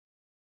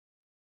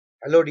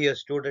Hello, dear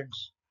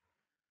students.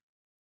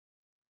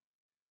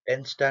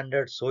 10th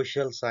Standard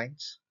Social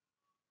Science,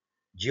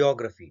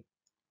 Geography.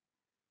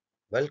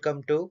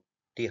 Welcome to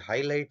the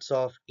highlights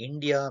of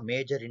India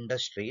major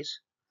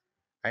industries,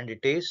 and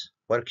it is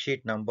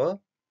worksheet number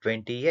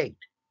 28.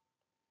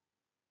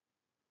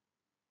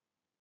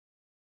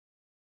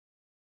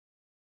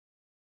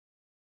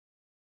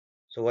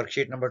 So,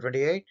 worksheet number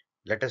 28,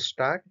 let us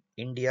start.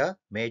 India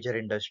major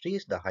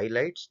industries, the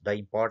highlights, the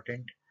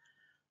important,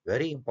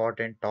 very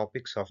important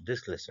topics of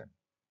this lesson.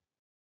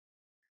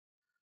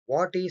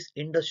 What is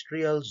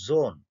industrial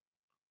zone?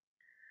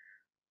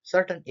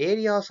 Certain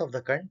areas of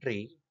the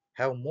country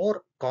have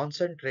more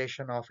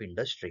concentration of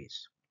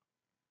industries.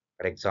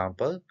 For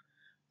example,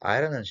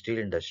 iron and steel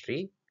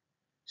industry,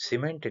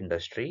 cement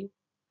industry,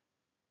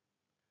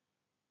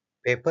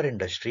 paper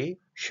industry,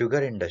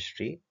 sugar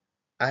industry,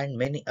 and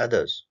many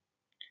others.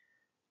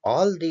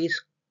 All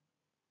these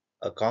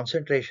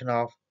concentration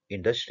of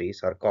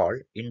industries are called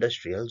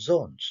industrial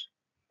zones.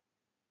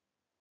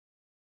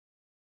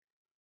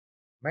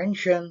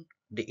 Mention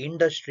the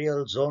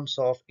industrial zones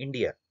of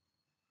India.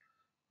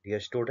 Dear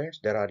students,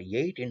 there are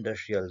 8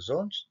 industrial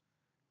zones.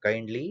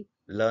 Kindly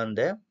learn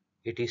them.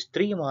 It is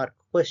 3 mark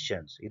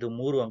questions. ಇದು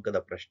 3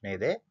 ಅಂಕದ ಪ್ರಶ್ನೆ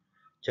ಇದೆ.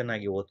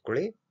 ಚೆನ್ನಾಗಿ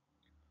ಓದ್ಕೊಳ್ಳಿ.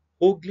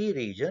 Hooghly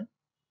region,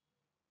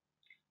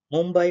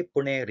 Mumbai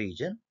Pune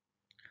region,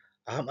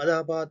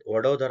 Ahmedabad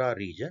Vadodara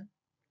region,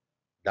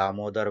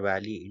 Damodar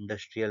Valley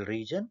Industrial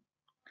Region,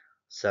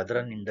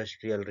 Southern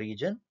Industrial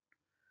Region,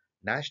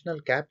 National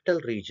Capital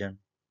Region,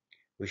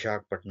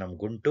 Visakhapatnam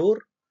Guntur,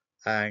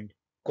 and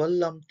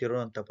Kollam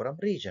Tirunanthapuram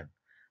region.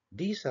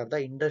 These are the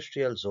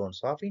industrial zones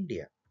of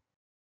India.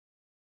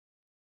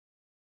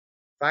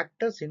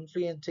 Factors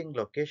influencing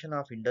location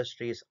of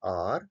industries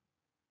are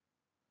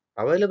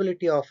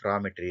availability of raw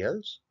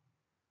materials,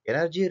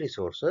 energy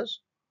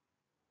resources,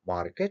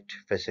 market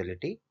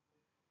facility,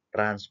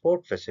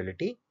 transport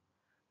facility,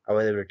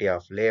 availability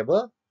of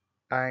labor,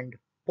 and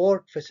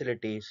port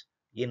facilities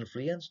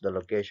influence the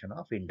location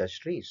of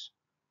industries.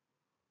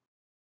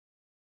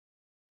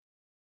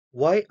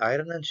 Why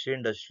iron and steel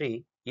industry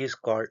is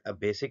called a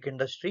basic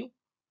industry?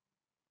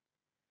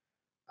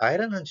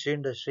 Iron and steel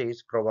industries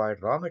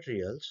provide raw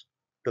materials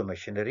to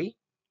machinery,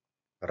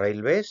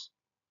 railways,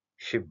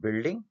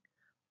 shipbuilding,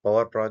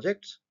 power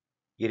projects,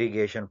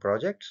 irrigation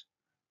projects,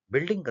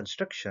 building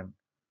construction,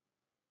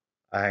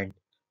 and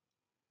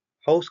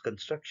house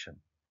construction.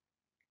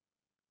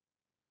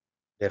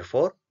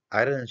 Therefore,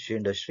 iron and steel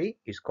industry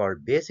is called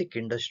basic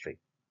industry.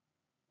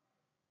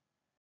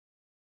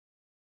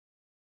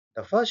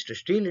 The first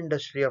steel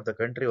industry of the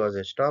country was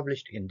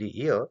established in the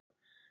year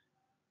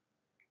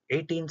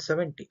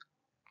 1870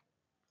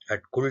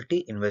 at Kulti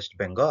in West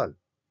Bengal,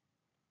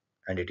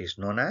 and it is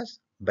known as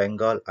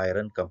Bengal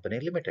Iron Company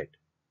Limited.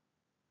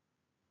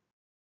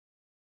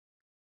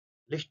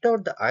 List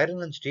out the iron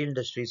and steel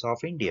industries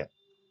of India.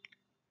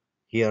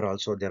 Here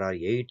also there are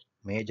 8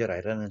 major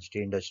iron and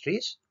steel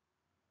industries.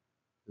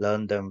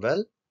 Learn them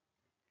well.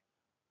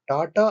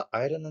 Tata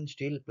Iron and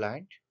Steel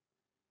Plant,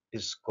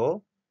 ISCO,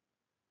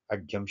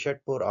 at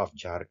Jamshedpur of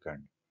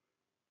Jharkhand.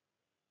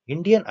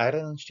 Indian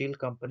Iron and Steel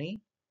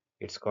Company,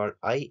 it's called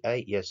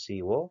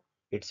IISCO,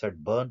 it's at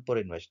Burnpur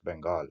in West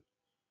Bengal.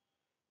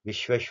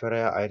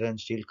 Vishveshwaraya Iron and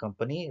Steel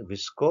Company,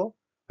 VISCO,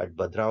 at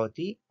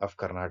Bhadravati of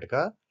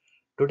Karnataka.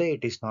 Today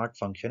it is not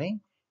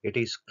functioning, it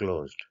is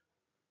closed.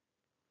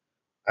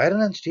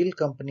 Iron and Steel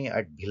Company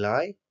at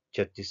Bhilai,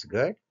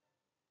 Chhattisgarh.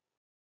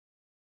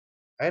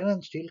 Iron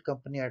and Steel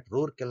Company at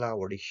Rourkela,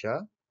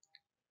 Odisha.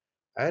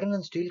 Iron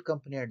and Steel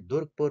Company at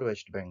Durgpur,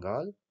 West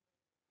Bengal.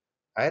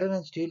 Iron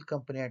and Steel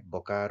Company at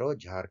Bokaro,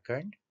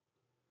 Jharkhand.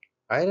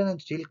 Iron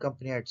and Steel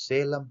Company at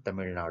Salem,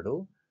 Tamil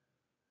Nadu.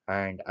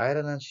 And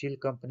Iron and Steel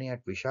Company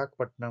at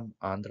Visakhapatnam,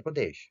 Andhra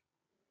Pradesh.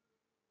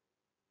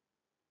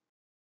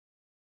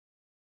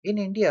 In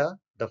India,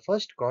 the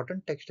first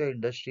cotton textile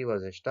industry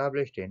was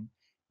established in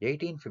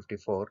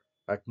 1854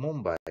 at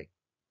Mumbai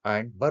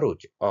and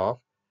Bharuch of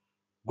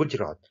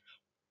Gujarat.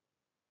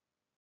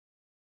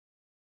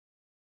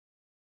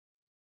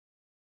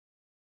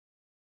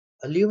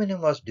 Aluminum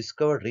was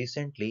discovered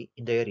recently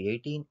in the year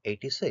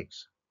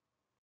 1886.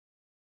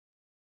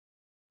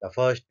 The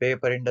first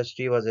paper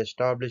industry was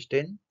established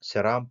in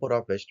Serampur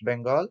of West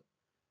Bengal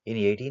in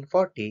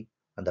 1840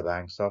 on the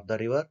banks of the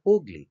river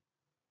Hooghly.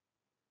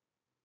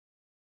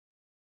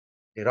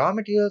 The raw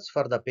materials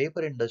for the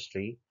paper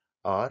industry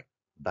are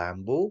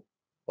bamboo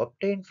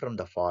obtained from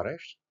the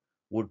forest,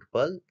 wood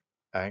pulp,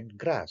 and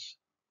grass.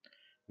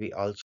 We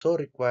also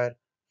require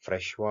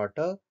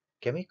freshwater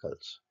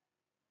chemicals.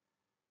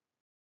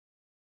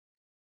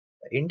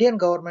 The Indian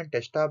government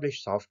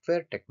established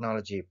Software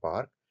Technology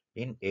Park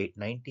in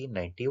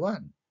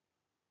 1991.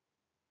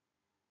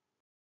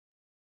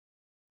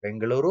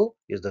 Bengaluru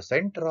is the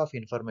center of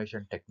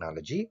information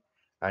technology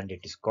and it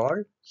is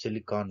called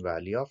Silicon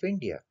Valley of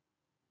India.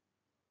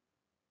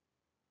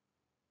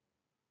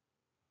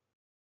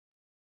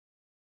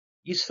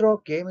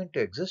 ISRO came into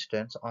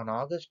existence on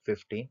August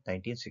 15,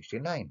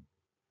 1969.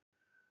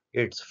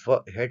 Its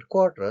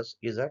headquarters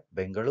is at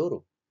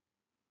Bengaluru.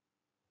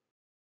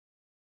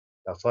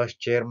 The first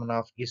chairman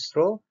of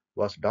ISRO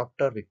was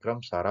Dr.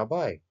 Vikram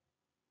Sarabhai.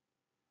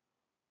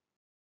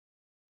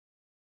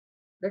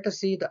 Let us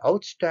see the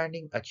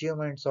outstanding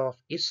achievements of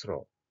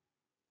ISRO.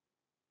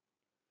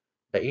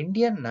 The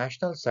Indian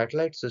National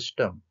Satellite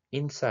System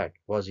INSAT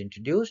was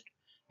introduced,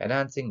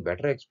 enhancing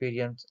better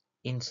experience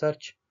in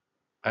search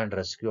and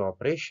rescue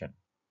operation.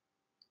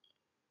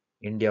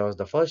 India was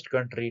the first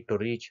country to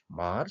reach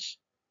Mars.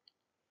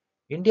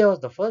 India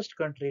was the first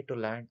country to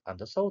land on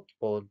the south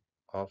pole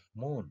of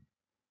Moon.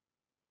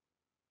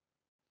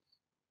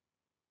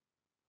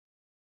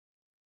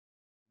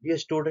 Dear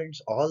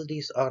students, all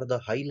these are the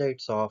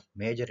highlights of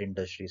major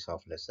industries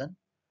of lesson.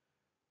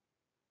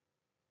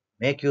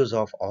 Make use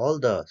of all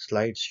the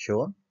slides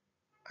shown.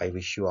 I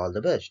wish you all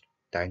the best.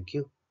 Thank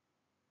you.